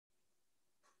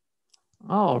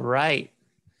All right.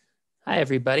 Hi,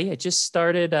 everybody. I just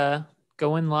started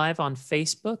going live on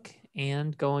Facebook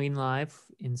and going live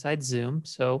inside Zoom.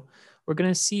 So we're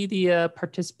going to see the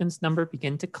participants number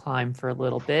begin to climb for a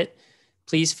little bit.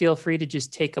 Please feel free to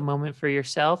just take a moment for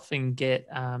yourself and get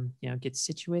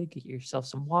situated, get yourself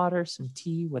some water, some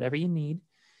tea, whatever you need.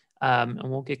 And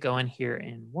we'll get going here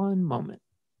in one moment.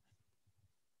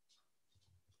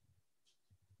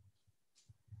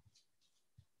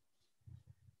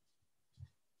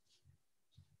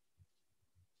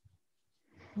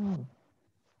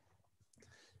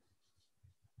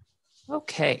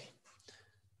 Okay,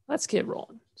 let's get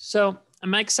rolling. So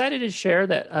I'm excited to share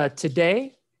that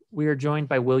today we are joined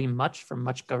by William Mutch from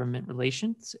Mutch Government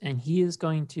Relations, and he is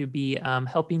going to be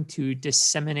helping to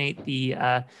disseminate the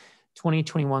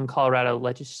 2021 Colorado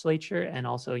legislature and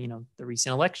also, the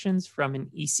recent elections from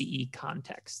an ECE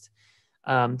context.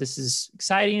 This is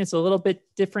exciting. It's a little bit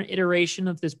different iteration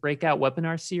of this breakout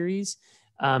webinar series.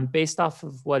 Based off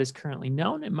of what is currently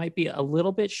known, it might be a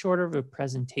little bit shorter of a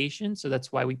presentation. So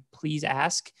that's why we please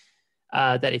ask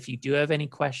that if you do have any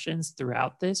questions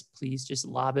throughout this, please just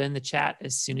lob it in the chat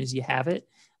as soon as you have it.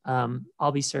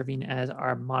 I'll be serving as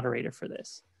our moderator for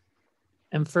this.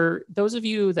 And for those of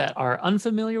you that are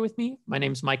unfamiliar with me, my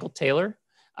name is Michael Taylor.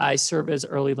 I serve as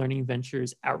Early Learning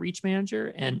Ventures Outreach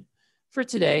Manager. And for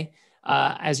today,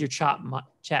 as your chat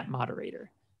moderator.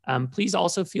 Please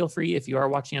also feel free, if you are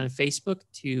watching on Facebook,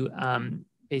 to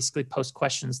basically post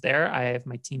questions there. I have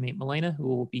my teammate Milena who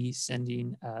will be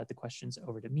sending the questions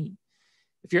over to me.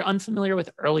 If you're unfamiliar with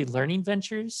Early Learning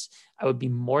Ventures, I would be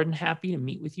more than happy to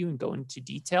meet with you and go into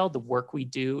detail the work we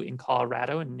do in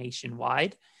Colorado and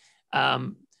nationwide.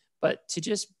 But to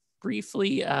just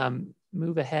briefly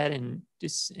move ahead and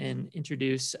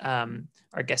introduce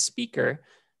our guest speaker,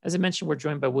 as I mentioned, we're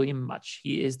joined by William Mutch.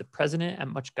 He is the president at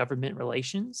Mutch Government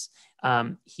Relations.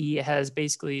 He has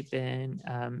basically been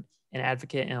an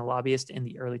advocate and a lobbyist in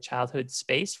the early childhood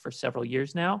space for several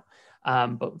years now,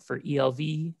 but for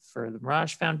ELV, for the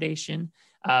Mirage Foundation,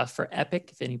 for EPIC,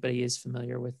 if anybody is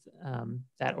familiar with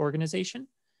that organization.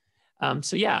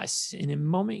 So yeah, in a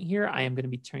moment here, I am going to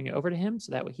be turning it over to him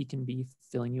so that way he can be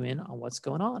filling you in on what's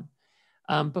going on.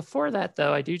 Before that,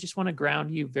 though, I do just want to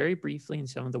ground you very briefly in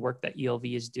some of the work that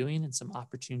ELV is doing and some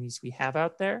opportunities we have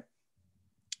out there.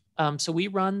 So we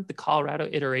run the Colorado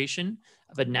iteration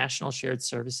of a national shared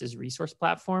services resource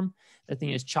platform. That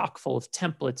thing is chock full of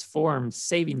templates, forms,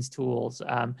 savings tools,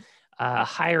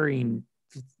 hiring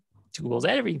tools,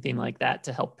 everything like that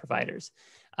to help providers.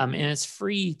 And it's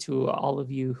free to all of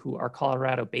you who are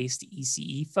Colorado-based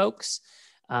ECE folks.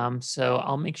 So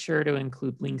I'll make sure to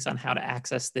include links on how to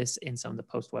access this in some of the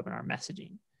post-webinar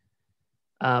messaging.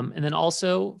 And then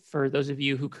also for those of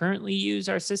you who currently use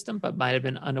our system but might have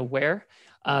been unaware,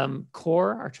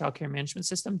 CORE, our child care management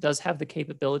system, does have the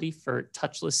capability for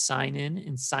touchless sign in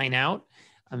and sign out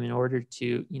in order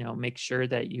to make sure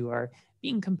that you are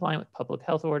being compliant with public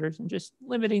health orders and just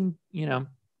limiting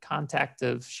contact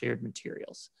of shared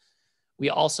materials. We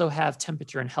also have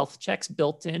temperature and health checks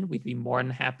built in. We'd be more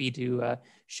than happy to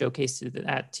showcase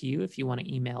that to you if you want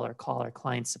to email or call our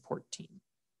client support team.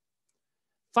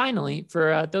 Finally,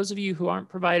 for those of you who aren't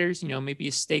providers, maybe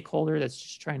a stakeholder that's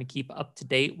just trying to keep up to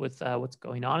date with what's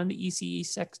going on in the ECE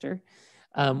sector,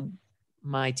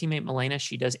 my teammate Milena,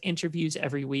 she does interviews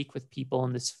every week with people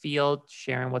in this field,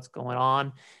 sharing what's going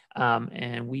on.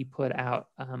 And we put out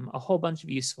a whole bunch of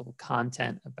useful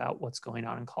content about what's going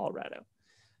on in Colorado.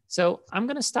 So I'm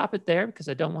going to stop it there because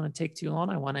I don't want to take too long.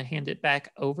 I want to hand it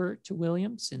back over to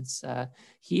William since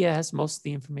he has most of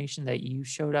the information that you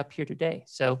showed up here today.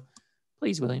 So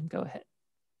please, William, go ahead.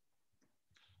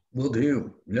 Will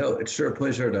do. No, it's sure a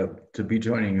pleasure to be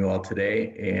joining you all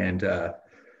today. And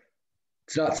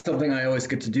it's not something I always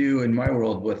get to do in my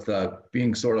world with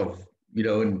being sort of,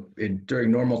 during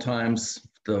normal times,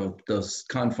 those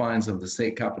confines of the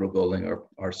state capitol building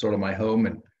are sort of my home,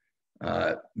 and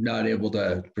not able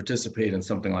to participate in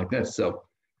something like this. So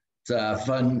it's a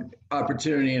fun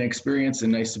opportunity and experience,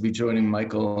 and nice to be joining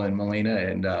Michael and Milena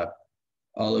and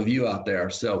all of you out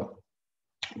there. So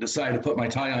I decided to put my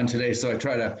tie on today, so I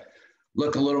try to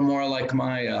look a little more like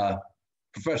my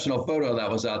professional photo that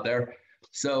was out there.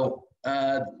 So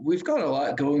we've got a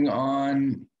lot going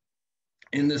on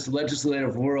in this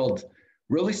legislative world,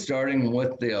 really starting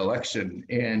with the election.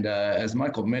 And as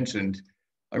Michael mentioned,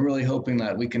 I'm really hoping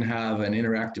that we can have an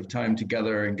interactive time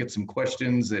together and get some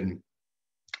questions and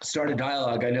start a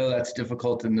dialogue. I know that's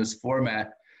difficult in this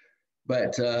format,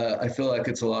 but I feel like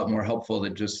it's a lot more helpful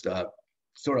than just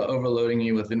sort of overloading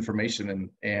you with information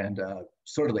and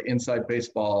sort of the inside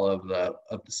baseball of the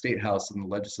state house and the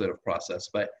legislative process.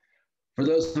 But for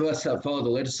those of us that follow the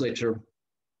legislature,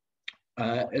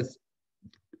 It's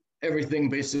everything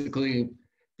basically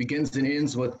begins and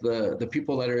ends with the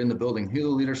people that are in the building, who the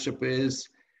leadership is.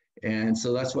 And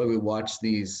so that's why we watch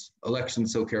these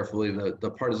elections so carefully,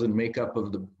 the partisan makeup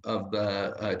of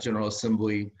the General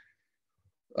Assembly,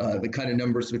 the kind of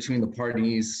numbers between the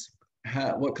parties,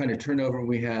 what kind of turnover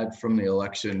we had from the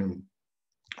election,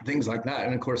 things like that.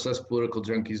 And of course, us political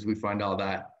junkies, we find all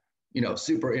that,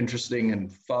 super interesting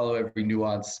and follow every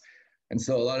nuance. And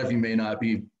so a lot of you may not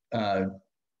be,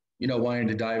 wanting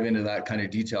to dive into that kind of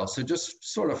detail. So just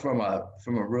sort of from a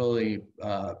really,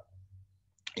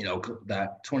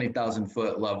 that 20,000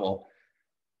 foot level,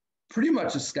 pretty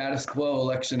much a status quo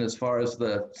election as far as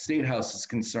the state house is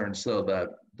concerned. So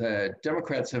the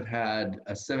Democrats have had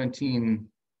a 17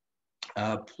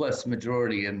 plus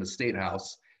majority in the state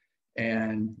house,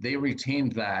 and they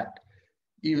retained that,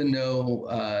 even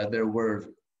though there were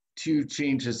two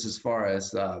changes as far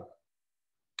as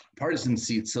partisan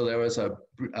seats. So there was a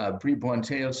Brie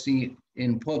Buenteo seat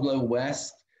in Pueblo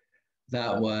West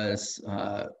that was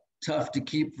tough to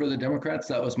keep for the Democrats.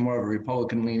 That was more of a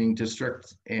Republican-leaning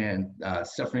district, and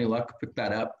Stephanie Luck picked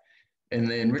that up. And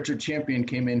then Richard Champion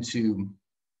came in to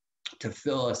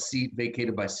fill a seat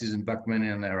vacated by Susan Beckman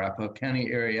in the Arapahoe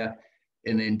County area,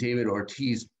 and then David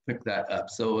Ortiz picked that up.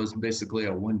 So it was basically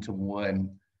a one-to-one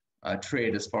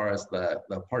trade as far as the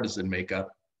partisan makeup.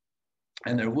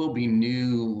 And there will be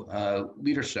new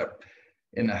leadership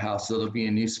in the House. So there'll be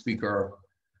a new Speaker,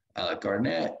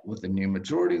 Garnett, with a new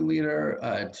Majority Leader,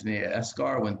 Tanea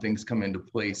Escar, when things come into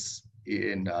place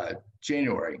in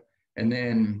January. And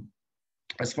then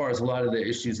as far as a lot of the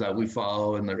issues that we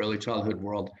follow in the early childhood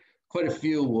world, quite a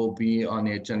few will be on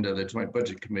the agenda of the Joint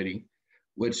Budget Committee,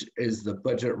 which is the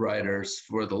budget writers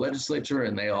for the legislature,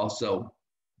 and they also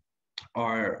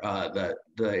are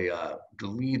the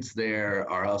leads there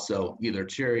are also either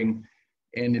chairing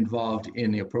and involved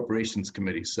in the Appropriations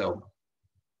Committee. So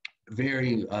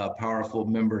very powerful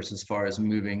members as far as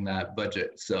moving that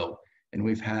budget. So, and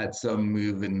we've had some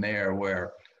move in there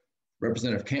where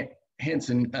Representative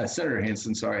Senator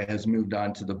Hansen, has moved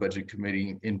on to the Budget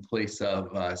Committee in place of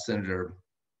Senator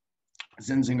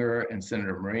Zinzinger, and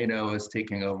Senator Moreno is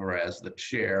taking over as the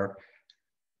chair.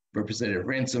 Representative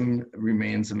Ransom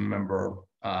remains a member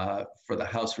for the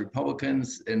House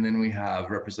Republicans. And then we have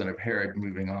Representative Herod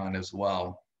moving on as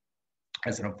well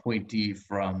as an appointee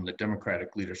from the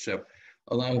Democratic leadership,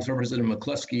 along with Representative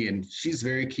McCluskey. And she's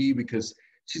very key because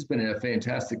she's been a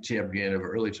fantastic champion of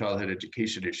early childhood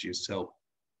education issues. So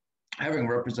having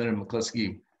Representative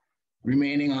McCluskey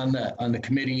remaining on the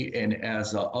committee and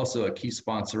as also a key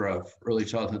sponsor of early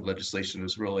childhood legislation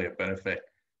is really a benefit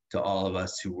to all of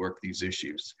us who work these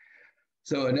issues.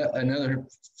 So another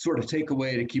sort of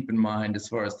takeaway to keep in mind as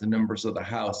far as the numbers of the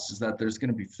House is that there's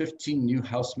going to be 15 new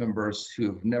House members who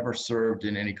have never served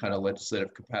in any kind of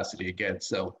legislative capacity again.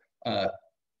 So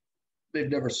they've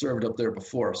never served up there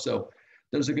before. So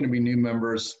those are going to be new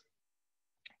members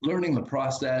learning the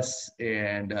process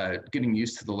and getting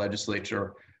used to the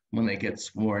legislature when they get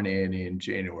sworn in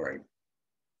January.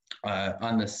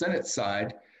 On the Senate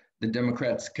side, the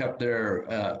Democrats kept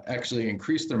actually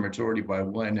increased their majority by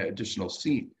one additional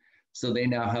seat. So they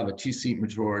now have a 2-seat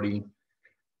majority.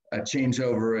 A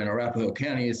changeover in Arapahoe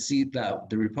County, a seat that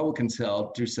the Republicans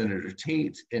held through Senator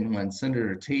Tate. And when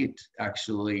Senator Tate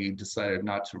actually decided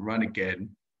not to run again,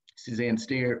 Suzanne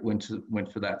Stayert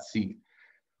went for that seat.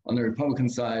 On the Republican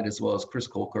side, as well as Chris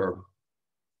Kolker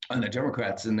on the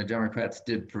Democrats, and the Democrats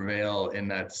did prevail in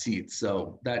that seat.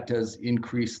 So that does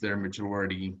increase their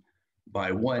majority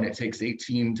by one. It takes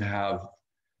 18 to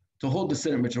hold the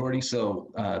Senate majority.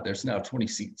 So there's now 20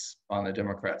 seats on the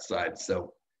Democrat side.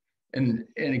 So, and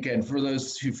again, for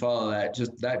those who follow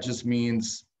that just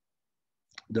means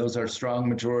those are strong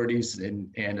majorities,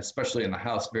 and especially in the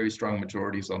House, very strong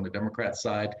majorities on the Democrat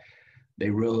side. They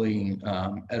really,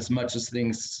 as much as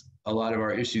a lot of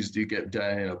our issues do get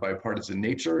done in a bipartisan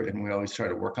nature, and we always try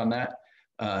to work on that.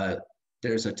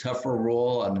 There's a tougher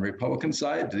role on the Republican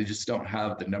side. They just don't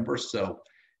have the numbers. So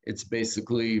it's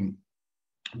basically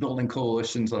building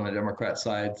coalitions on the Democrat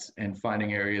sides and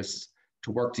finding areas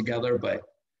to work together. But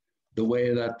the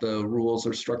way that the rules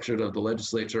are structured of the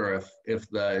legislature, if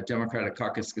the Democratic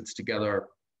caucus gets together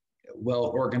well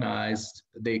organized,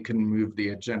 they can move the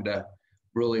agenda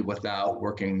really without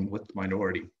working with the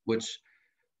minority, which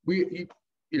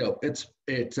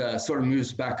it sort of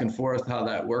moves back and forth how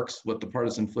that works with the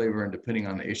partisan flavor, and depending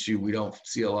on the issue, we don't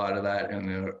see a lot of that in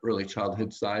the early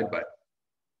childhood side, but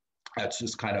that's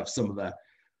just kind of some of the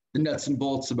nuts and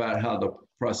bolts about how the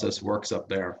process works up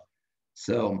there.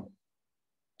 So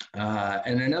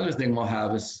And another thing we'll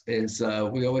have is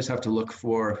we always have to look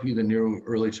for who the new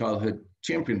early childhood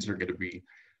champions are going to be.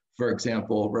 For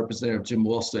example, Representative Jim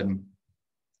Wilson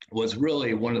was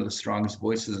really one of the strongest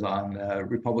voices on the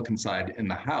Republican side in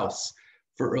the House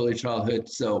for early childhood.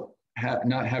 So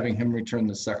not having him return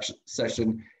the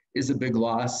session is a big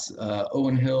loss.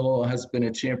 Owen Hill has been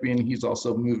a champion. He's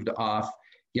also moved off.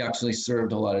 He actually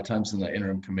served a lot of times in the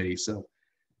interim committee. So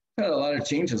had a lot of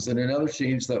changes. And another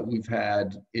change that we've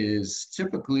had is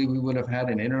typically we would have had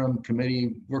an interim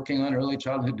committee working on early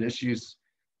childhood issues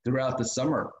throughout the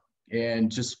summer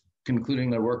and just concluding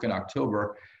their work in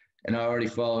October and already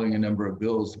following a number of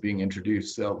bills being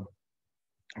introduced. So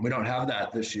we don't have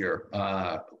that this year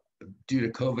due to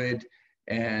COVID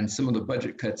and some of the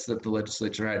budget cuts that the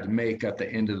legislature had to make at the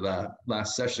end of the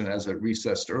last session as it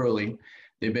recessed early.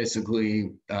 They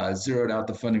basically zeroed out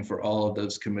the funding for all of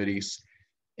those committees,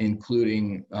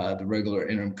 including the regular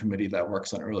interim committee that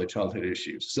works on early childhood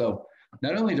issues. So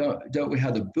not only don't we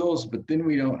have the bills, but then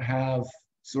we don't have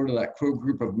sort of that core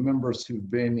group of members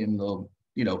who've been in the,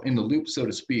 in the loop, so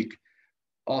to speak,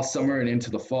 all summer and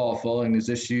into the fall, following these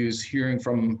issues, hearing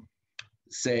from,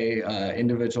 say,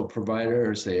 individual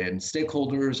providers and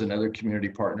stakeholders and other community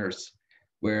partners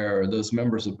where those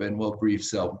members have been well briefed.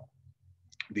 So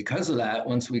because of that,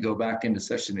 once we go back into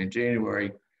session in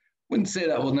January, wouldn't say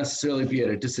that will necessarily be at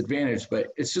a disadvantage, but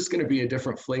it's just going to be a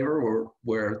different flavor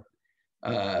where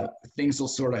things will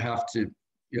sort of have to,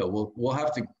 we'll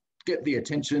have to get the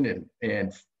attention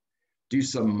and do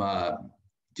some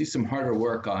harder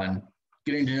work on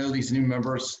getting to know these new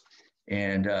members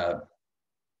and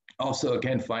also,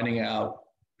 again, finding out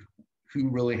who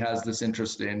really has this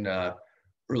interest in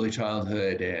early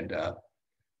childhood and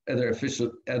other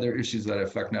issues that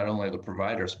affect not only the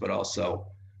providers, but also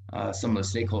some of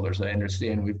the stakeholders. I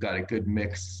understand we've got a good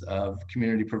mix of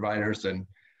community providers and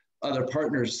other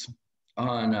partners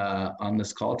on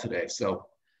this call today. So,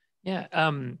 yeah,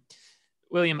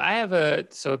 William, I have a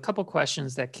couple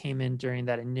questions that came in during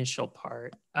that initial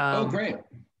part. Oh, great!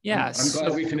 Yeah, I'm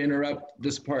glad we can interrupt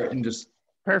this part and just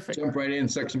jump right in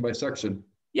section by section.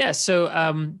 Yeah,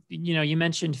 so you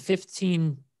mentioned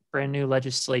 15 brand new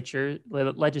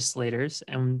legislators,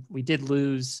 and we did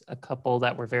lose a couple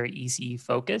that were very ECE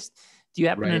focused. Do you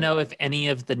happen to know if any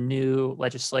of the new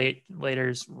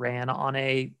legislators ran on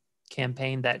a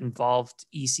campaign that involved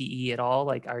ECE at all?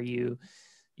 Like, are you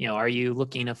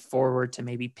looking forward to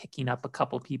maybe picking up a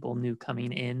couple people new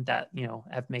coming in that,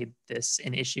 have made this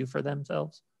an issue for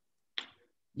themselves?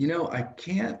 I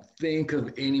can't think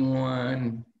of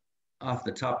anyone off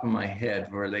the top of my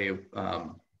head where they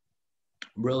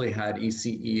really had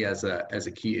ECE as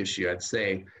a key issue. I'd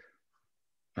say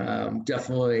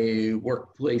definitely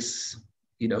workplace,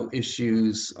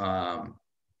 issues,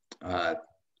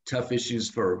 tough issues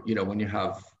for, when you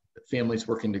have families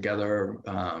working together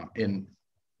and,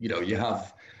 you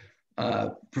have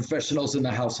professionals in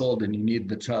the household and you need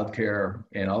the childcare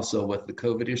and also with the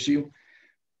COVID issue.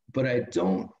 But I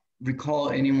don't recall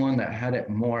anyone that had it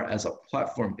more as a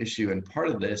platform issue. And part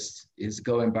of this is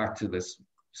going back to this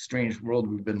strange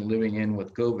world we've been living in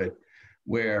with COVID,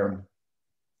 where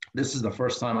this is the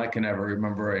first time I can ever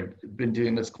remember, I've been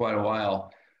doing this quite a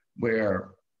while, where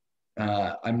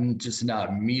I'm just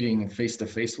not meeting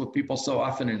face-to-face with people so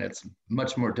often, and it's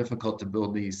much more difficult to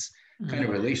build these kind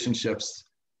of relationships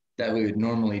that we would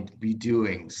normally be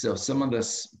doing. So some of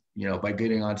this, by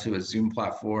getting onto a Zoom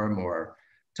platform or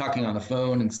talking on the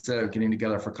phone instead of getting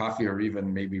together for coffee or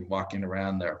even maybe walking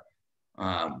around their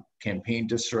campaign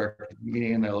district,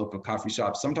 meeting in their local coffee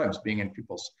shop, sometimes being in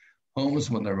people's homes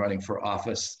when they're running for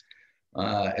office.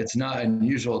 It's not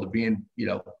unusual to be in,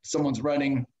 someone's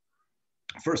running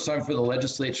first time for the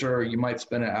legislature, you might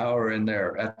spend an hour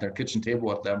at their kitchen table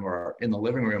with them or in the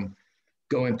living room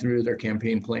going through their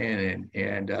campaign plan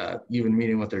and even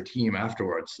meeting with their team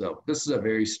afterwards. So this is a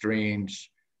very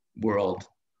strange world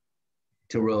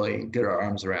to really get our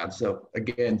arms around. So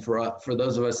again, for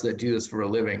those of us that do this for a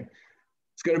living,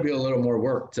 it's going to be a little more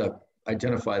work to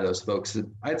identify those folks.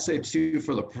 And I'd say too,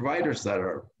 for the providers that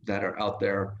are out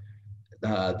there,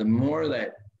 the more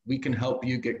that we can help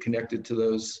you get connected to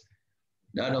those,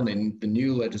 not only the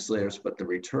new legislators, but the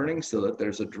returning, so that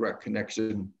there's a direct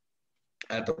connection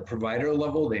at the provider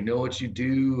level. They know what you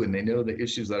do and they know the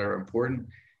issues that are important.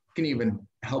 You can even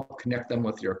help connect them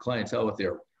with your clientele, with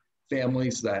your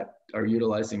families that are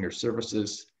utilizing your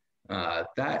services.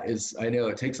 That is, I know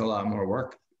it takes a lot more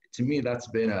work. To me, that's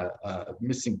been a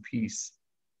missing piece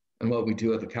in what we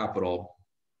do at the Capitol.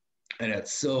 And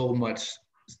it's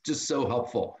just so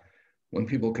helpful when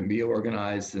people can be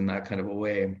organized in that kind of a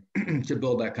way to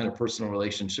build that kind of personal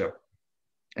relationship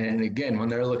And again, when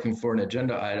they're looking for an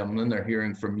agenda item, then they're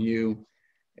hearing from you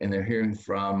and they're hearing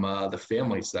from the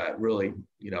families that really,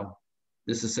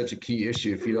 this is such a key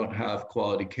issue. If you don't have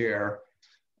quality care,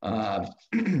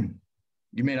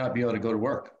 you may not be able to go to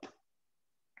work,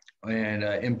 and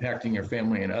impacting your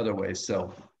family in other ways.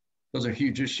 So those are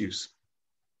huge issues.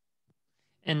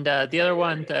 And the other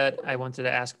one that I wanted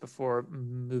to ask before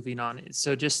moving on is,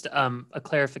 so just a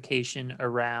clarification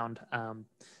around,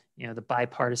 the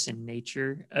bipartisan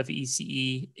nature of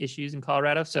ECE issues in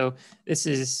Colorado. So this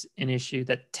is an issue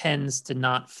that tends to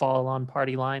not fall on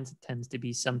party lines. It tends to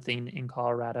be something in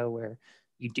Colorado where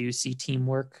you do see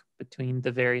teamwork between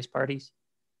the various parties.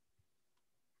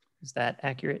 Is that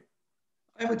accurate?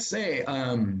 I would say,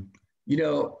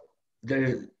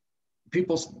 the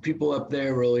people up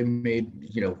there really made,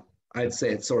 I'd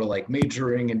say it's sort of like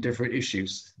majoring in different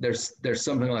issues. There's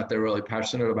something that they're really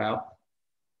passionate about.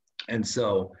 And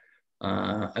so,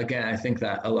 again, I think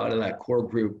that a lot of that core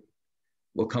group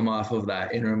will come off of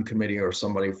that interim committee or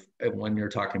somebody when you're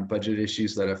talking budget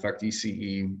issues that affect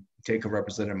ECE. Take a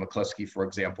Representative McCluskey, for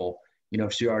example.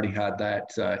 If she already had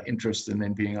that interest in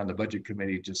then being on the budget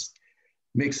committee, just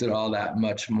makes it all that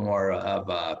much more of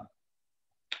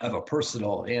a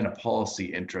personal and a policy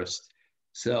interest.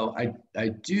 So I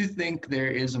do think there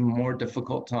is a more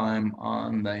difficult time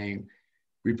on the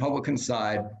Republican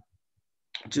side,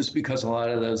 just because a lot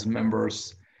of those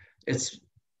members, it's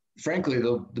frankly,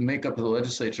 the makeup of the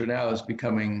legislature now is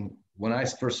becoming, when I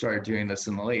first started doing this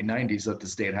in the late 90s at the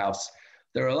State House,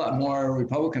 there are a lot more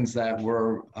Republicans that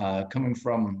were coming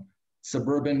from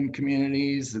suburban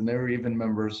communities, and there were even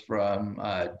members from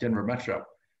Denver Metro.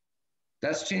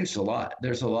 That's changed a lot.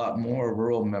 There's a lot more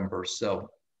rural members. So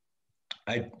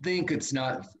I think it's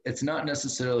not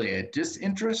necessarily a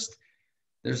disinterest.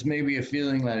 There's maybe a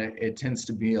feeling that it tends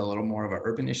to be a little more of an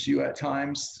urban issue at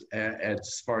times,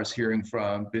 as far as hearing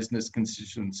from business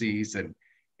constituencies and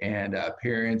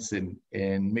parents, and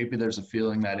maybe there's a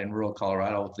feeling that in rural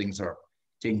Colorado things are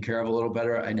taken care of a little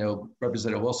better. I know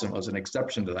Representative Wilson was an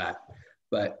exception to that,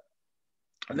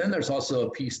 and then there's also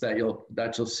a piece that you'll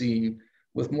see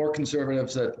with more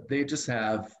conservatives, that they just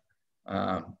have,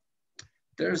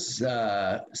 there's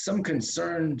some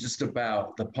concern just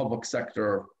about the public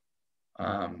sector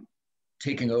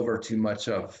taking over too much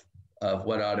of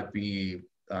what ought to be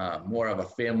more of a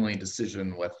family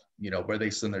decision with, where they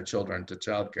send their children to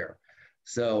childcare.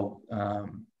 So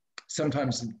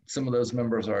sometimes some of those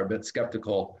members are a bit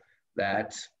skeptical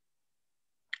that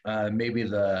maybe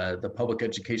the public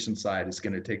education side is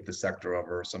going to take the sector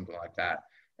over or something like that.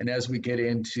 And as we get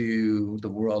into the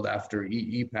world after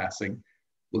EE passing,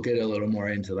 we'll get a little more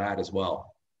into that as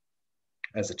well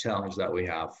as a challenge that we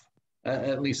have,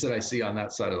 at least that I see on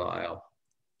that side of the aisle.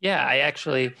 Yeah,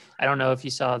 I don't know if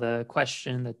you saw the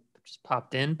question that just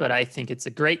popped in, but I think it's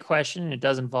a great question, and it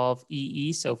does involve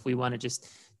EE. So if we want to just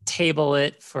table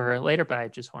it for later, but I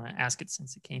just want to ask it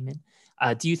since it came in.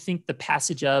 Do you think the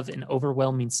passage of an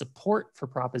overwhelming support for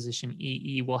Proposition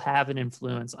EE will have an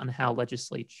influence on how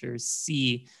legislatures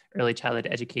see early childhood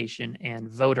education and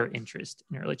voter interest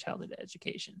in early childhood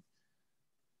education?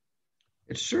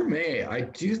 It sure may. I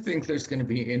do think there's going to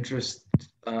be interest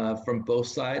from both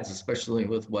sides, especially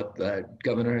with what the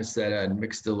governor has said on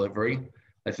mixed delivery.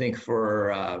 I think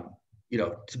for,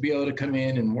 to be able to come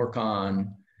in and work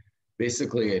on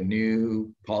basically a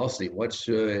new policy. What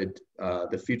should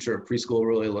the future of preschool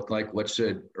really look like? What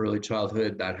should early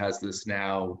childhood that has this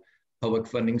now public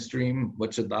funding stream,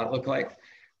 what should that look like?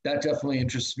 That definitely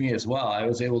interests me as well. I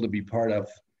was able to be part of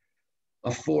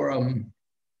a forum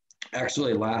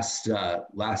actually last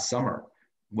summer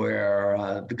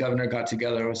where the governor got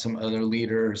together with some other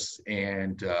leaders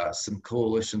and some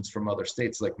coalitions from other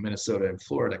states like Minnesota and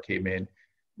Florida came in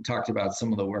and talked about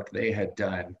some of the work they had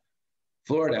done.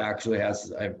 Florida actually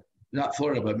has, not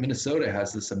Florida, but Minnesota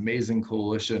has this amazing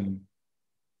coalition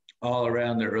all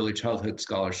around their early childhood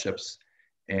scholarships.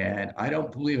 And I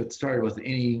don't believe it started with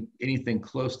anything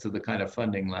close to the kind of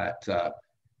funding that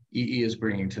EE is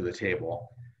bringing to the table.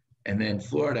 And then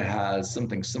Florida has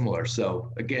something similar.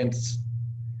 So again,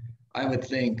 I would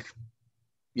think,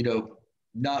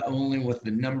 not only with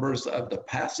the numbers of the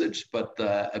passage, but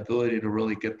the ability to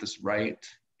really get this right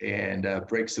and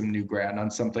break some new ground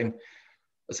on something,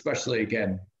 especially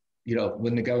again,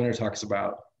 when the governor talks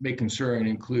about making sure and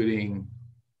including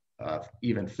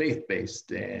even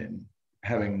faith-based and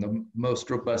having the most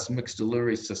robust mixed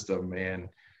delivery system and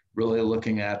really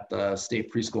looking at the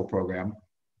state preschool program.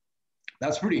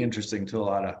 That's pretty interesting to a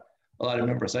lot of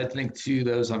members. I think to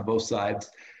those on both sides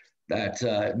that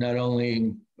not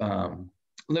only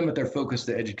limit their focus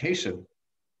to education,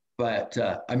 But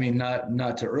I mean,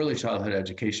 not to early childhood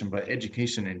education, but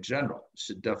education in general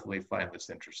should definitely find this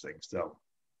interesting. So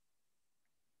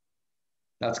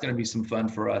that's going to be some fun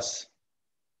for us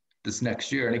this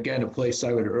next year. And again, a place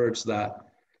I would urge that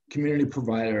community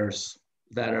providers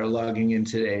that are logging in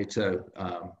today to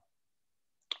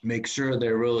make sure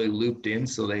they're really looped in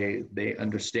so they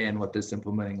understand what this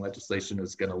implementing legislation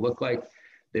is going to look like.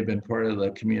 They've been part of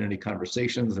the community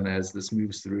conversations, and as this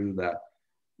moves through the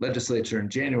legislature in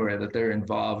January, that they're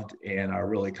involved and are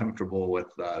really comfortable with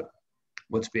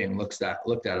what's being looked at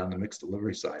on the mixed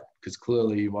delivery side. Because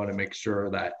clearly you want to make sure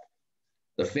that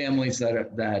the families that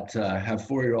have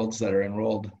 4-year-olds that are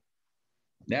enrolled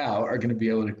now are going to be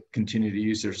able to continue to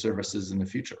use their services in the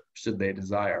future, should they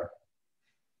desire.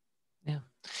 Yeah.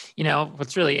 You know,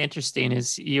 what's really interesting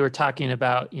is you were talking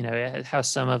about, you know, how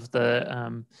some of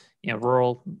the, you know,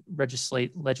 rural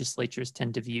legislatures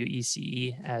tend to view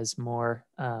ECE as more,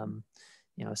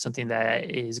 you know, something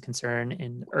that is a concern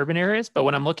in urban areas. But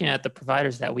when I'm looking at the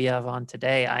providers that we have on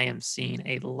today, I am seeing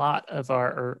a lot of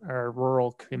our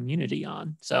rural community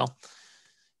on. So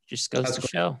just goes That's to great.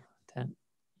 show that,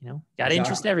 you know, got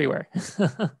interest everywhere.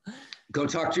 Go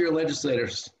talk to your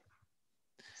legislators.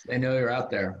 They know you're out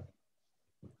there.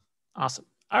 Awesome.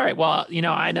 All right. Well, you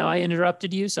know I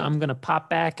interrupted you, so I'm going to pop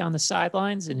back on the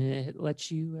sidelines and let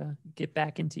you get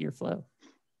back into your flow.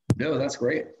 No, that's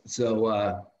great.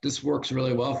 So this works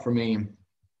really well for me.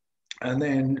 And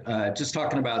then just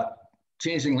talking about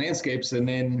changing landscapes, and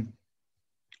then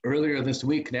earlier this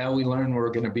week, now we learn we're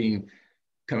going to be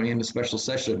coming into special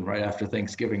session right after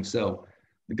Thanksgiving. So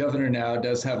the governor now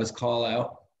does have his call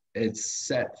out. It's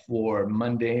set for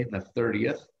Monday, the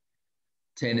 30th,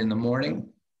 10 in the morning.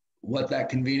 What that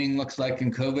convening looks like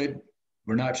in COVID,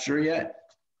 we're not sure yet.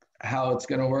 How it's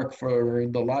going to work for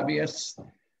the lobbyists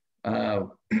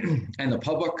and the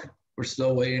public, we're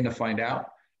still waiting to find out.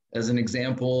 As an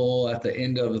example, at the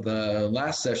end of the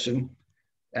last session,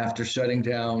 after shutting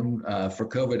down for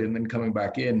COVID and then coming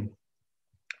back in,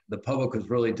 the public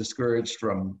was really discouraged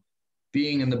from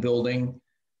being in the building.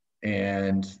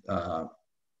 And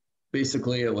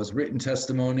basically it was written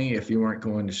testimony if you weren't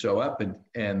going to show up,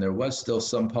 and there was still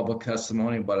some public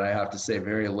testimony, but I have to say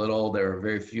very little. There were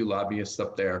very few lobbyists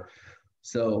up there.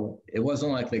 So it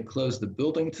wasn't like they closed the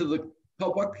building to the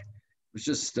public. It was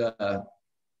just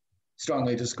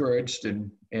strongly discouraged,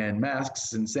 and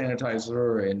masks and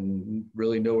sanitizer and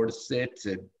really nowhere to sit,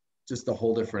 and just a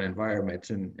whole different environment.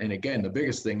 And again, the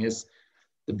biggest thing is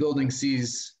the building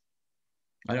sees,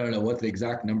 I don't know what the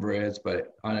exact number is,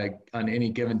 but on any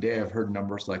given day, I've heard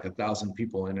numbers like 1,000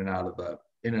 people in and out of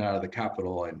the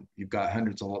Capitol, and you've got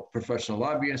hundreds of professional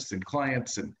lobbyists and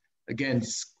clients, and again,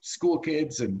 school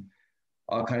kids and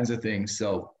all kinds of things.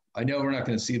 So I know we're not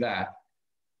going to see that.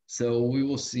 So we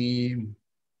will see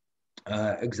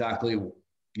exactly,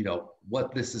 you know,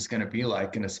 what this is going to be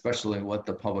like, and especially what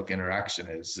the public interaction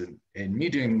is. And me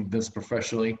doing this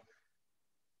professionally,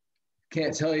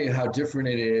 can't tell you how different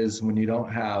it is when you don't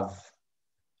have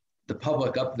the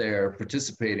public up there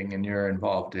participating and you're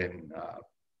involved in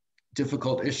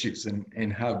difficult issues,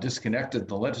 and how disconnected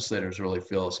the legislators really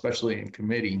feel, especially in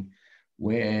committee,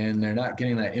 when they're not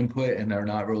getting that input and they're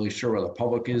not really sure where the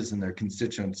public is in their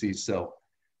constituencies. So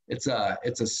it's a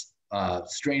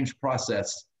strange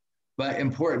process, but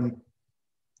important.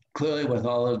 Clearly, with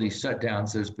all of these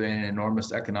shutdowns, there's been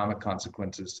enormous economic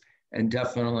consequences, and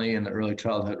definitely in the early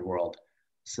childhood world.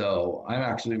 So I'm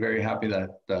actually very happy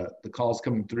that the call's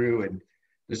coming through, and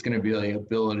there's going to be the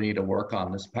ability to work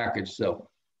on this package. So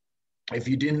if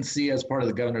you didn't see, as part of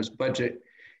the governor's budget,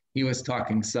 he was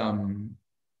talking some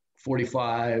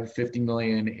 50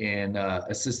 million in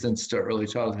assistance to early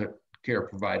childhood care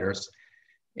providers.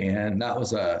 And that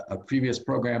was a previous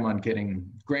program on getting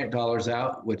grant dollars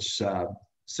out, which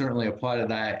certainly apply to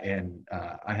that. And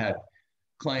I had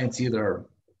clients either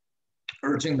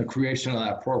urging the creation of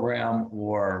that program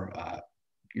or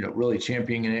you know, really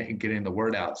championing it and getting the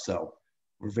word out. So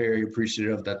we're very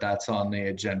appreciative that that's on the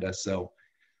agenda. So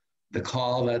the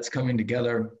call that's coming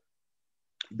together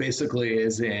basically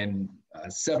is in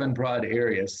 7 broad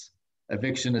areas: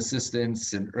 eviction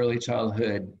assistance and early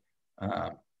childhood,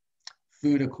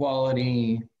 food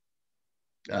equality,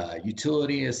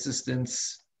 utility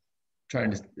assistance,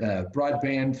 trying to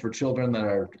broadband for children that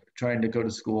are trying to go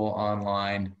to school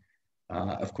online,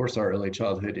 of course, our early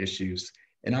childhood issues.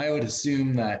 And I would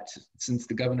assume that since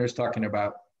the governor's talking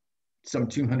about some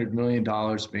 $200 million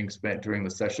being spent during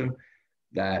the session,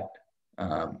 that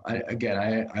I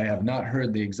have not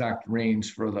heard the exact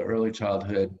range for the early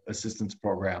childhood assistance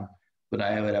program, but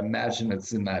I would imagine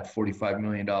it's in that $45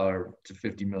 million to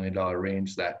 $50 million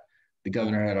range that the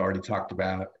governor had already talked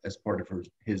about as part of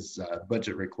his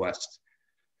budget request.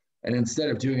 And instead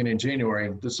of doing it in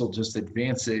January, this will just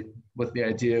advance it with the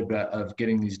idea of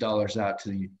getting these dollars out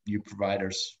to you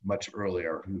providers much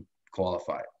earlier who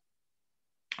qualify.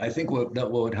 I think what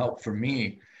would help for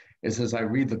me is, as I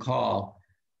read the call,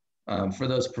 for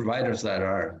those providers that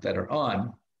are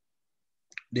on,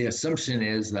 the assumption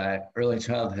is that early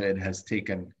childhood has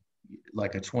taken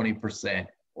like a 20%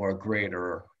 or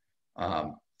greater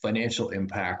financial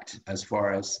impact as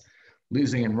far as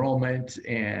losing enrollment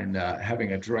and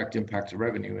having a direct impact to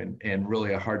revenue and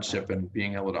really a hardship in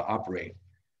being able to operate.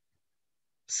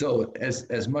 So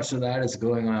as much of that is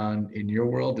going on in your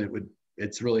world,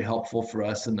 it's really helpful for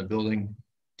us in the building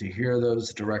to hear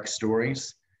those direct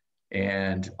stories,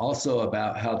 and also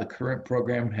about how the current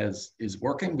program is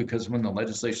working, because when the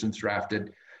legislation's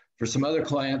drafted for some other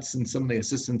clients and some of the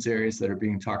assistance areas that are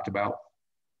being talked about,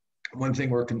 one thing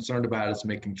we're concerned about is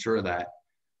making sure that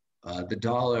the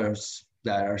dollars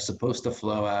that are supposed to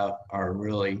flow out are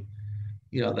really,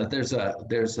 that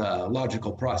there's a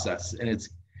logical process and it's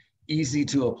easy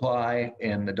to apply,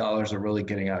 and the dollars are really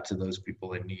getting out to those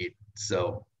people in need.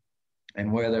 So,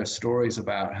 and where there's stories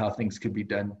about how things could be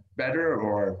done better,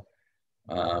 or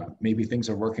maybe things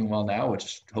are working well now,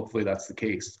 which hopefully that's the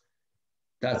case.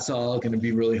 That's all going to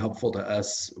be really helpful to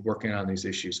us working on these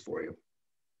issues for you.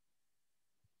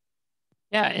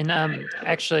 Yeah, and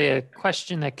actually a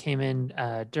question that came in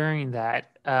during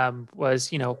that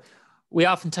was, we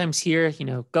oftentimes hear,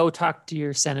 go talk to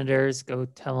your senators, go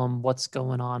tell them what's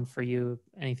going on for you,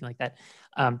 anything like that.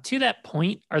 To that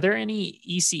point, are there any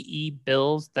ECE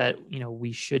bills that,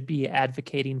 we should be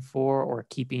advocating for or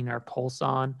keeping our pulse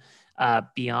on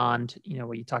beyond,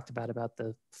 what you talked about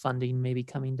the funding maybe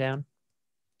coming down?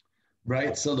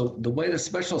 Right. So the way the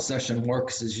special session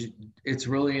works is it's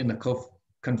really in the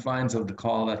confines of the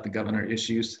call that the governor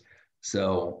issues.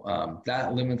 So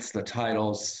that limits the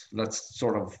titles. That's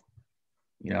sort of,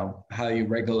 how you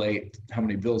regulate how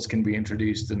many bills can be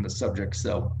introduced in the subject.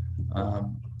 So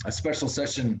a special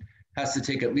session has to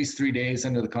take at least 3 days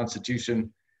under the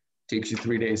Constitution. It takes you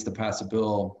 3 days to pass a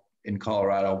bill in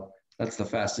Colorado. That's the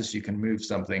fastest you can move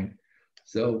something.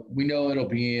 So we know it'll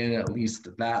be in at least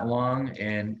that long,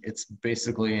 and it's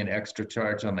basically an extra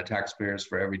charge on the taxpayers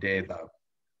for every day the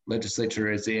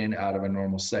legislature is in out of a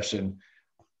normal session.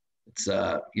 It's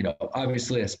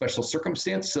obviously a special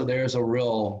circumstance, so there's a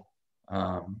real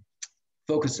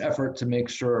focused effort to make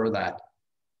sure that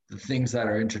the things that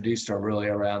are introduced are really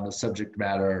around the subject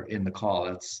matter in the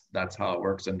call. That's how it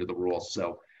works under the rules.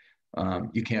 So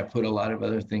you can't put a lot of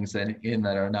other things in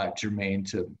that are not germane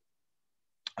to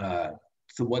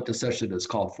what the session is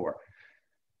called for.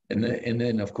 And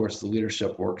then of course the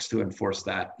leadership works to enforce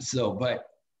that. So, but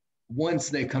once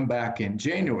they come back in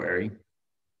January,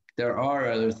 there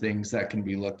are other things that can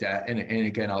be looked at. And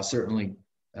again, I'll certainly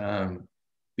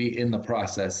be in the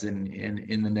process and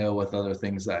in the know with other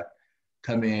things that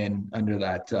come in under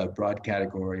that broad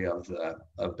category of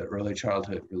the early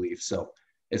childhood relief. So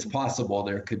it's possible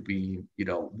there could be,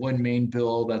 one main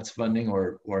bill that's funding,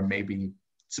 or maybe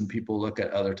some people look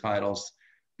at other titles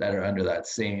that are under that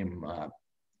same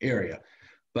area.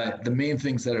 But the main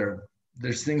things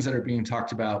there's things that are being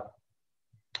talked about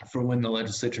for when the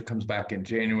legislature comes back in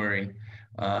January.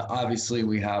 Obviously,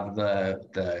 we have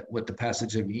with the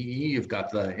passage of EE, you've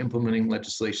got the implementing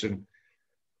legislation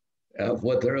of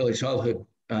what the early childhood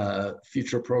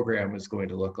future program is going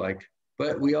to look like.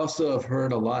 But we also have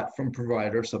heard a lot from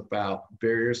providers about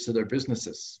barriers to their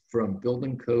businesses, from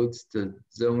building codes to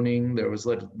zoning. There was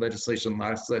legislation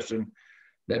last session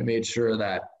that made sure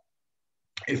that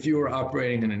if you were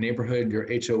operating in a neighborhood, your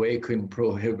HOA couldn't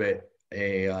prohibit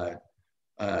a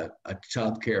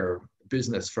childcare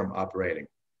business from operating.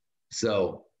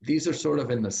 So these are sort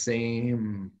of in the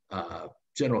same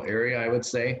general area, I would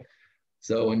say.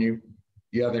 So when you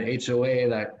have an HOA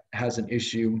that has an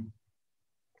issue,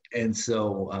 and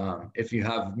so if you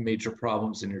have major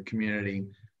problems in your community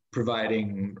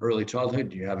providing early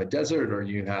childhood, you have a desert or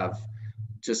you have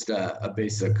just a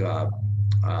basic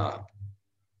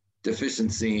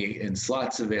deficiency in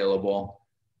slots available,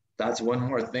 that's one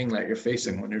more thing that you're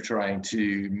facing when you're trying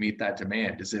to meet that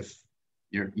demand, is if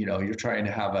you're trying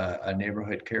to have a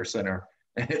neighborhood care center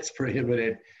and it's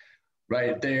prohibited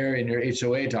right there in your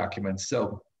HOA documents.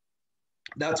 So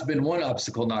that's been one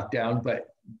obstacle knocked down, but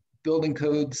building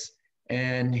codes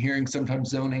and hearing sometimes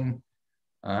zoning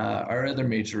are other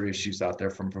major issues out there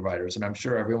from providers. And I'm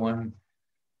sure everyone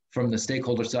from the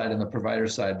stakeholder side and the provider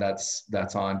side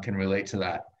that's on can relate to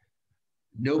that.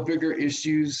 No bigger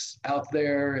issues out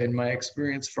there in my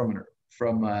experience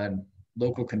from a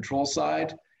local control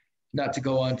side. Not to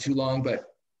go on too long, but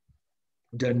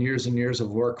done years and years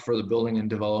of work for the building and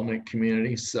development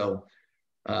community. So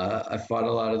I fought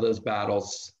a lot of those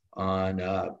battles on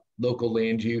local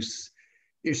land use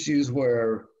issues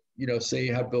where, you know, say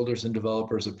you have builders and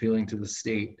developers appealing to the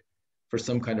state for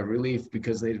some kind of relief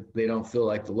because they don't feel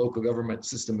like the local government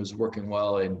system is working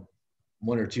well in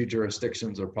one or two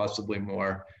jurisdictions or possibly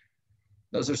more.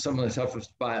 Those are some of the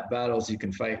toughest battles you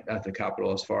can fight at the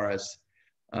Capitol, as far as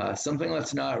something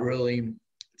that's not really,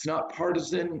 it's not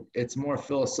partisan, it's more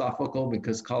philosophical,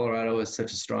 because Colorado is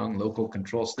such a strong local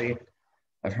control state.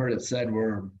 I've heard it said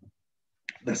we're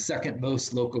the second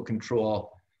most local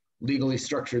control legally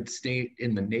structured state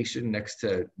in the nation, next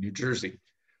to New Jersey.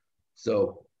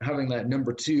 So having that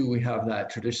number two, we have that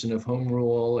tradition of home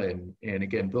rule and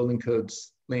again, building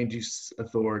codes, land use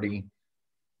authority,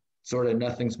 sort of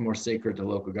nothing's more sacred to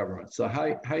local government. So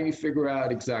how you figure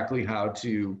out exactly how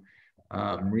to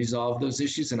resolve those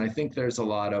issues. And I think there's a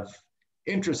lot of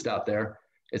interest out there.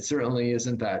 It certainly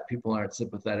isn't that people aren't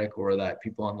sympathetic or that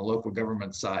people on the local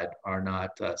government side are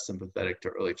not sympathetic to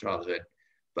early childhood,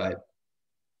 but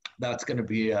that's going to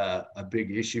be a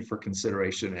big issue for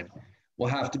consideration, and will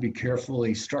have to be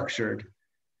carefully structured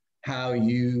how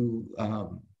you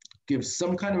give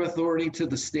some kind of authority to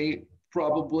the state,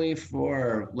 probably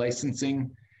for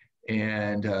licensing,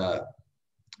 and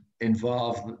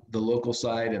involve the local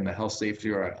side and the health safety,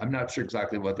 or I'm not sure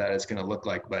exactly what that is going to look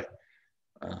like, but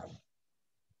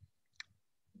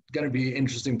going to be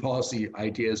interesting policy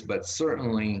ideas, but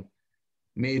certainly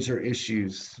major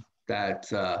issues that,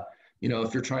 you know,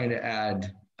 if you're trying to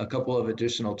add a couple of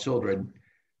additional children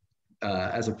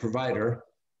as a provider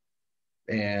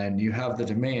and you have the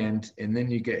demand, and then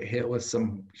you get hit with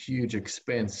some huge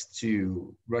expense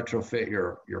to retrofit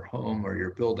your home or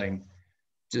your building,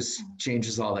 just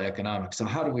changes all the economics. So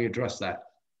how do we address that?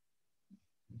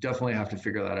 Definitely have to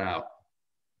figure that out.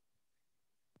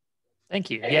 Thank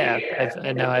you. Yeah,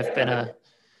 I know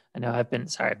I've been,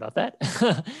 sorry about that.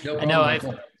 No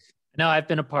problem. I know I've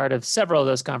been a part of several of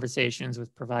those conversations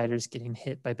with providers getting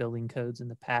hit by building codes in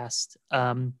the past.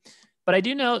 But I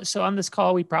do know, so on this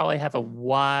call, we probably have a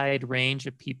wide range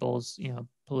of people's, you know,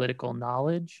 political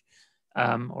knowledge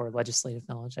or legislative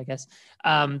knowledge, I guess.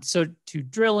 So to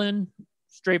drill in,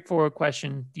 straightforward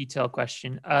question, detailed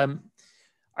question.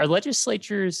 Are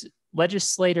legislators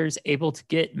able to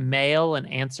get mail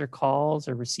and answer calls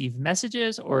or receive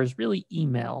messages, or is really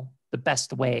email the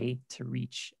best way to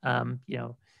reach, you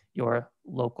know, your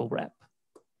local rep?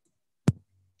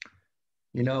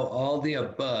 You know, all the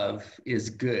above is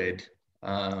good.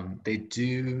 They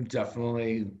do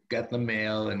definitely get the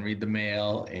mail and read the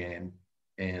mail and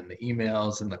the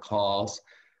emails and the calls.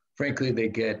 Frankly, they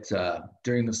get,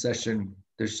 during the session,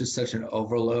 there's just such an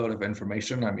overload of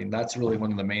information. I mean, that's really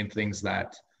one of the main things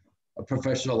that a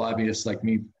professional lobbyist like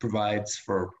me provides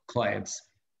for clients,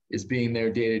 is being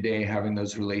there day to day, having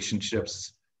those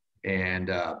relationships,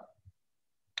 and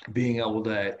being able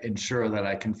to ensure that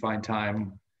I can find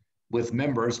time with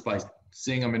members by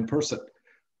seeing them in person,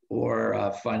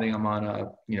 or finding them on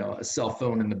a cell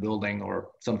phone in the building or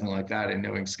something like that, and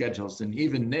knowing schedules. And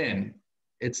even then,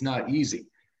 it's not easy.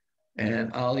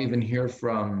 And I'll even hear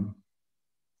from,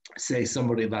 say,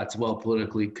 somebody that's well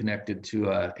politically connected to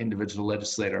an individual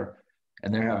legislator,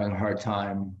 and they're having a hard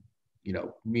time, you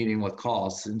know, meeting with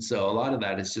calls. And so a lot of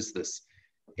that is just this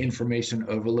information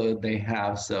overload they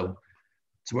have. So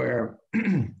it's where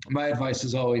my advice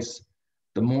is always,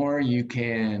 the more you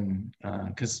can,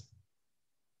 because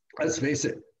let's face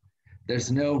it,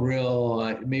 there's no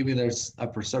real, maybe there's a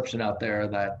perception out there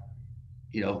that,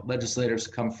 you know, legislators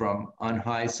come from on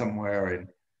high somewhere, and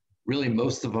really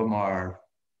most of them are,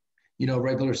 you know,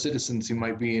 regular citizens who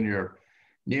might be in your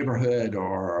neighborhood,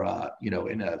 or you know,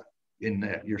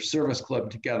 in your service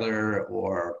club together,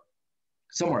 or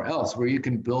somewhere else where you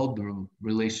can build the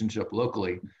relationship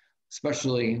locally,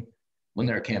 especially when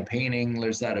they're campaigning.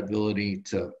 There's that ability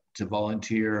to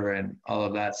volunteer and all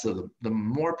of that. So the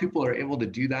more people are able to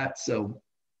do that, so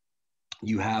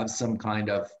you have some kind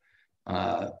of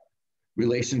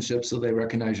relationship, so they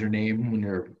recognize your name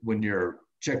when you're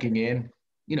checking in,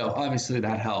 you know, obviously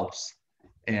that helps.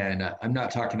 And I'm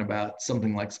not talking about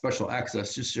something like special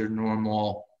access, just your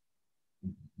normal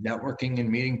networking and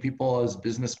meeting people as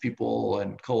business people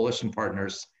and coalition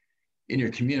partners in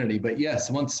your community. But yes,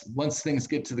 once things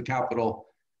get to the Capitol,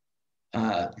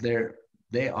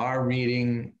 they are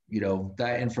reading, you know,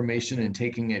 that information and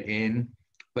taking it in.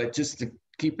 But just to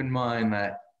keep in mind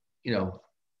that, you know,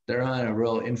 they're on a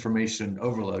real information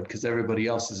overload because everybody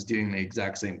else is doing the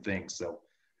exact same thing. So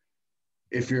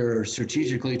if you're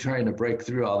strategically trying to break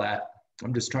through all that,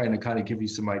 I'm just trying to kind of give you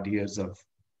some ideas of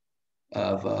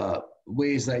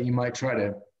ways that you might try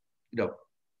to, you know,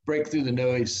 break through the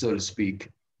noise, so to speak.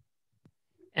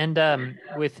 And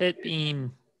with it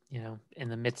being, in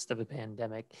the midst of a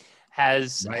pandemic,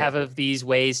 have of these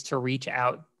ways to reach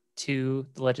out to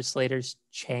the legislators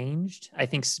changed? I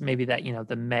think maybe that,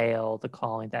 the mail, the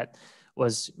calling, that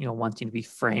was, wanting to be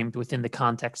framed within the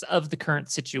context of the current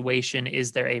situation.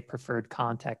 Is there a preferred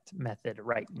contact method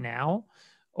right now,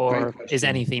 or is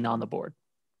anything on the board?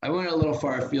 I went a little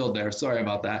far afield there. Sorry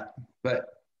about that, but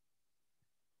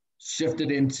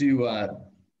shifted into, I'm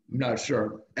not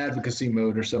sure, advocacy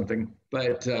mode or something.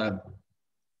 But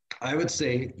I would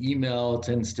say email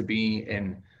tends to be,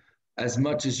 and as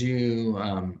much as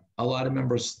a lot of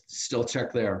members still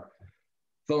check their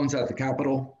phones at the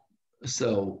Capitol.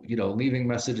 So, leaving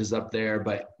messages up there,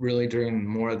 but really during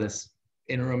more of this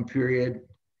interim period,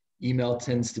 email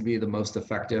tends to be the most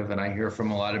effective. And I hear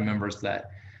from a lot of members that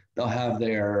they'll have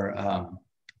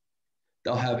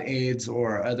aides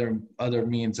or other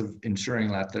means of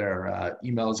ensuring that their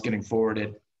email is getting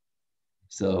forwarded.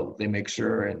 So they make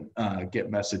sure and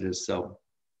get messages. So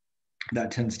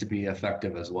that tends to be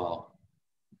effective as well.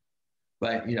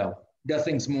 But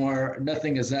nothing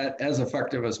is as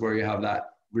effective as where you have that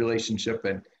relationship.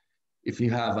 And if you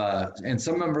have and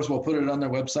some members will put it on their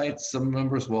website, some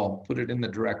members will put it in the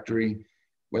directory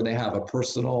where they have a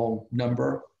personal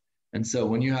number. And so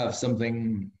when you have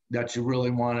something that you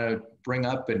really want to bring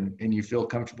up and you feel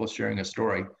comfortable sharing a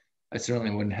story, I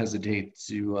certainly wouldn't hesitate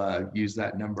to use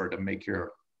that number to make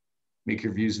your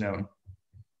views known.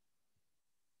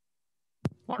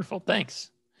 Wonderful,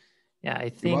 thanks. Yeah, I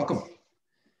think. You're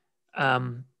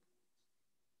welcome.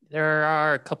 There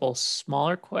are a couple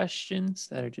smaller questions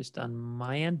that are just on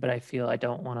my end, but I feel I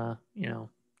don't want to,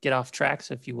 get off track.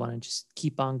 So if you want to just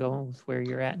keep on going with where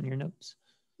you're at in your notes.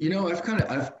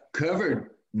 I've covered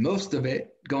most of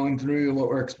it, going through what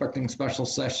we're expecting special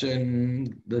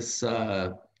session,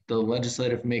 the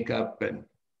legislative makeup, and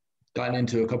gotten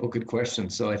into a couple good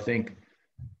questions. So I think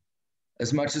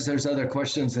as much as there's other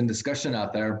questions and discussion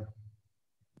out there,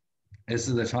 this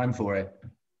is the time for it.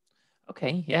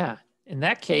 Okay, yeah. In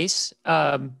that case,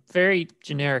 very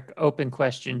generic open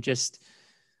question, just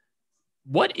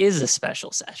what is a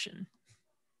special session?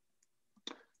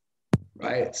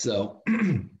 Right, so,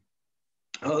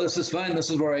 this is fun.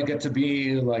 This is where I get to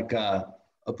be like a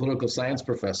political science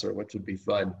professor, which would be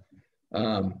fun.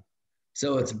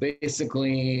 So it's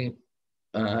basically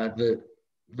the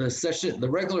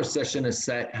regular session is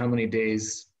set how many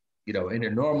days, in a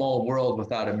normal world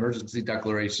without emergency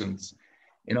declarations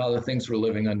and all the things we're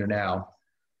living under now.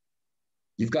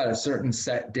 You've got a certain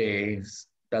set days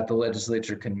that the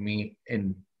legislature can meet,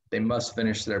 and they must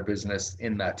finish their business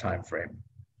in that time frame.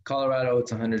 Colorado,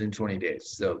 it's 120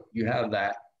 days. So you have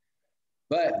that.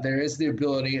 But there is the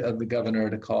ability of the governor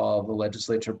to call the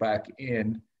legislature back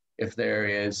in if there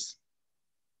is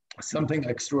something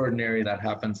extraordinary that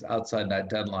happens outside that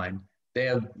deadline. They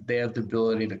have the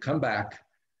ability to come back,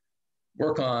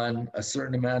 work on a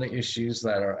certain amount of issues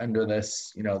that are under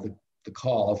this, the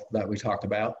call that we talked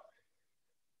about.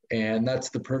 And that's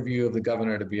the purview of the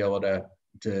governor to be able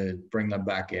to bring them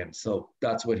back in. So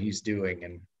that's what he's doing.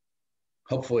 And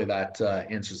hopefully that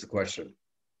answers the question.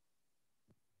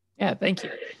 Yeah, thank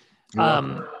you.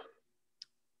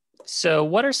 So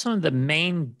what are some of the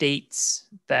main dates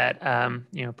that,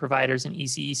 providers and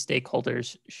ECE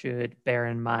stakeholders should bear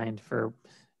in mind for,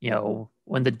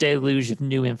 when the deluge of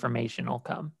new information will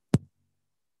come?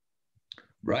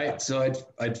 Right. So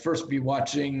I'd first be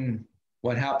watching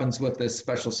what happens with this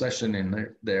special session, and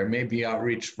there may be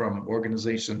outreach from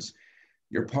organizations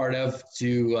you're part of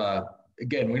to,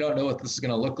 again, we don't know what this is going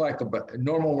to look like, but in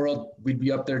normal world, we'd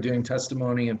be up there doing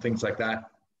testimony and things like that.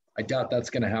 I doubt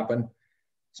that's going to happen.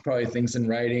 It's probably things in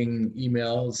writing,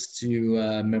 emails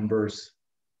to members,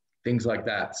 things like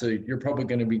that. So you're probably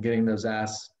going to be getting those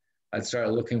asks. I'd start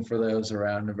looking for those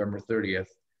around November 30th.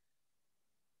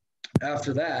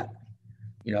 After that,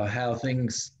 how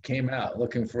things came out,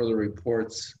 looking for the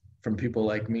reports from people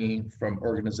like me, from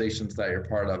organizations that you're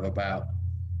part of, about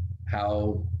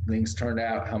how things turned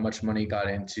out, how much money got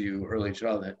into early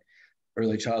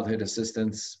childhood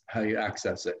assistance, how you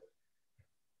access it.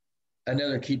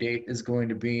 Another key date is going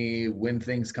to be when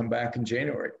things come back in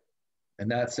January. And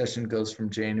that session goes from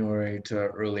January to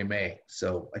early May.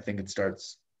 So I think it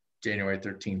starts January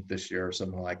 13th this year or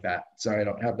something like that. Sorry, I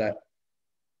don't have that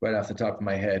right off the top of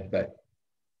my head, but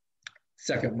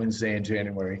second Wednesday in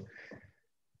January.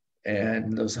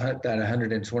 And that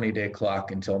 120-day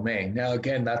clock until May. Now,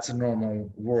 again, that's a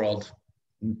normal world.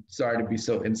 Sorry to be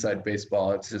so inside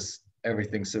baseball. It's just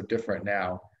everything's so different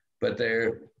now. But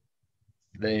the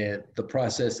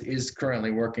process is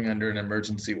currently working under an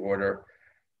emergency order.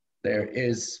 There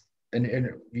is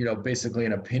basically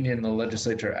an opinion the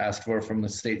legislature asked for from the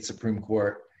state Supreme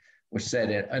Court, which said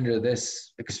that under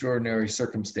this extraordinary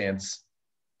circumstance,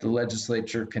 the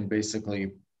legislature can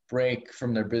basically break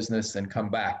from their business and come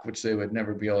back, which they would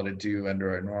never be able to do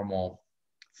under a normal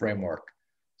framework.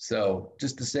 So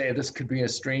just to say, this could be a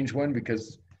strange one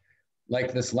because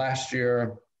like this last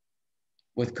year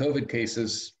with COVID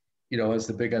cases, as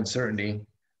the big uncertainty,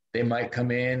 they might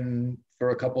come in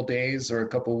for a couple days or a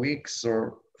couple weeks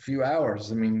or a few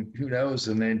hours. I mean, who knows?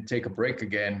 And then take a break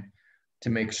again to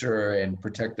make sure and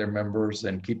protect their members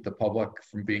and keep the public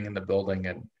from being in the building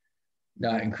and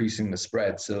not increasing the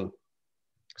spread. So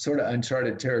sort of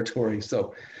uncharted territory.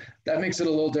 So that makes it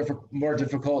a little more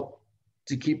difficult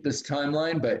to keep this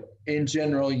timeline, but in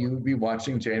general, you would be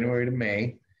watching January to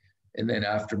May. And then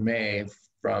after May,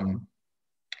 from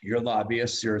your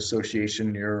lobbyists, your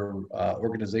association, your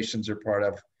organizations you're part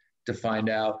of, to find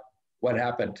out what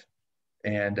happened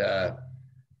and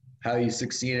how you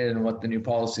succeeded and what the new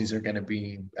policies are going to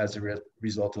be as a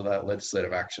result of that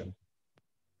legislative action.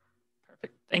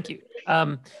 Perfect. Thank you.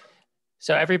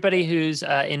 So everybody who's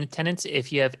in attendance,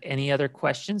 if you have any other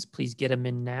questions, please get them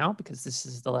in now because this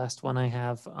is the last one I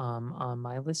have on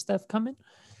my list of coming.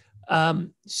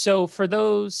 So for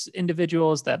those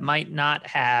individuals that might not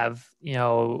have,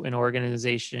 an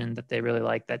organization that they really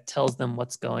like that tells them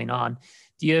what's going on,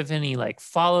 do you have any like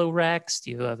follow recs?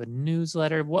 Do you have a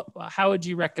newsletter? How would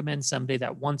you recommend somebody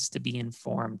that wants to be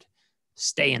informed,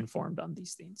 stay informed on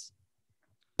these things?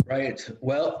 Right.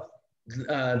 Well,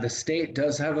 the state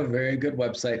does have a very good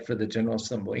website for the General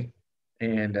Assembly.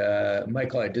 And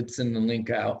Michael, I did send the link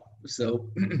out. So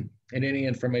and any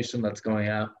information that's going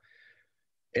out,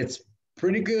 it's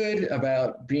pretty good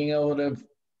about being able to,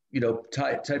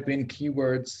 type in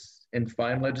keywords and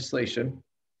find legislation.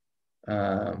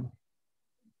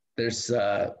 There's,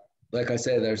 like I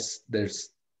say, there's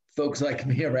folks like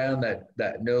me around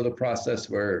that know the process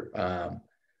where,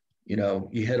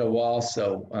 you hit a wall.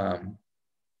 So,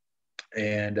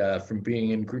 from being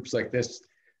in groups like this,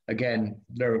 again,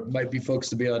 there might be folks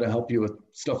to be able to help you with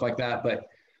stuff like that, but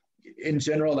in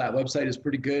general, that website is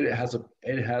pretty good.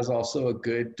 It has also a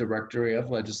good directory of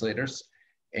legislators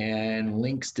and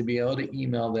links to be able to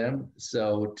email them.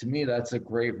 So to me, that's a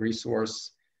great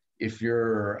resource if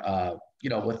you're,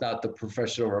 without the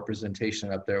professional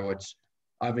representation up there, which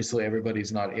obviously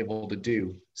everybody's not able to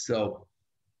do. So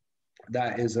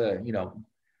that is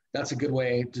that's a good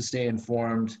way to stay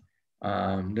informed.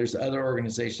 There's other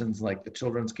organizations like the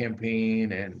Children's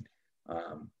Campaign and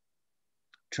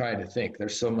trying to think.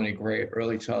 There's so many great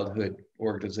early childhood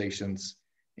organizations,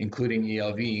 including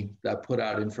ELV, that put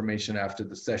out information after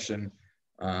the session.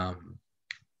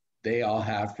 They all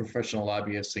have professional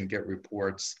lobbyists and get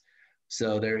reports.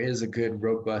 So there is a good,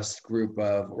 robust group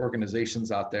of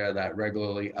organizations out there that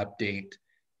regularly update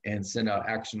and send out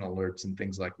action alerts and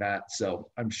things like that. So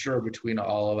I'm sure between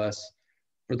all of us,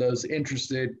 for those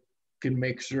interested, can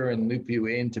make sure and loop you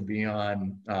in to be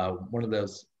on one of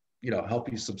those,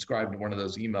 help you subscribe to one of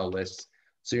those email lists.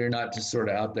 So you're not just sort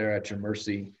of out there at your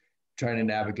mercy trying to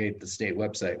navigate the state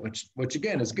website, which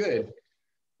again is good,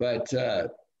 but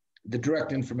the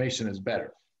direct information is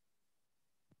better.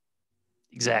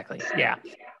 Exactly. Yeah.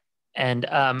 And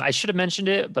I should have mentioned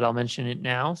it, but I'll mention it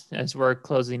now as we're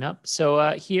closing up.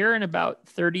 So here in about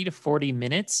 30 to 40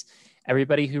 minutes,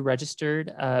 everybody who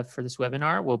registered for this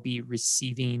webinar will be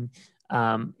receiving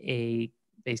a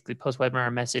basically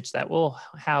post-webinar message that will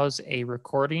house a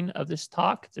recording of this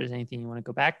talk if there's anything you want to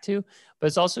go back to. But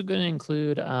it's also going to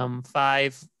include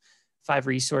five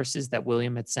resources that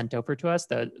William had sent over to us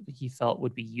that he felt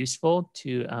would be useful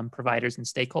to providers and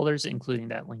stakeholders, including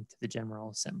that link to the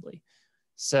General Assembly.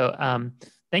 So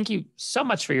thank you so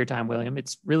much for your time, William.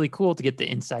 It's really cool to get the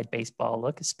inside baseball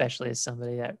look, especially as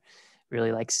somebody that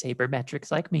really likes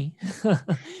sabermetrics like me.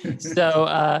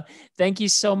 So thank you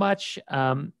so much.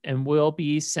 And we'll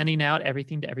be sending out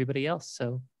everything to everybody else.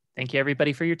 So thank you,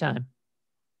 everybody, for your time.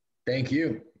 Thank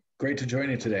you. Great to join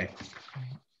you today.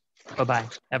 Bye-bye.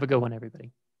 Have a good one,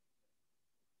 everybody.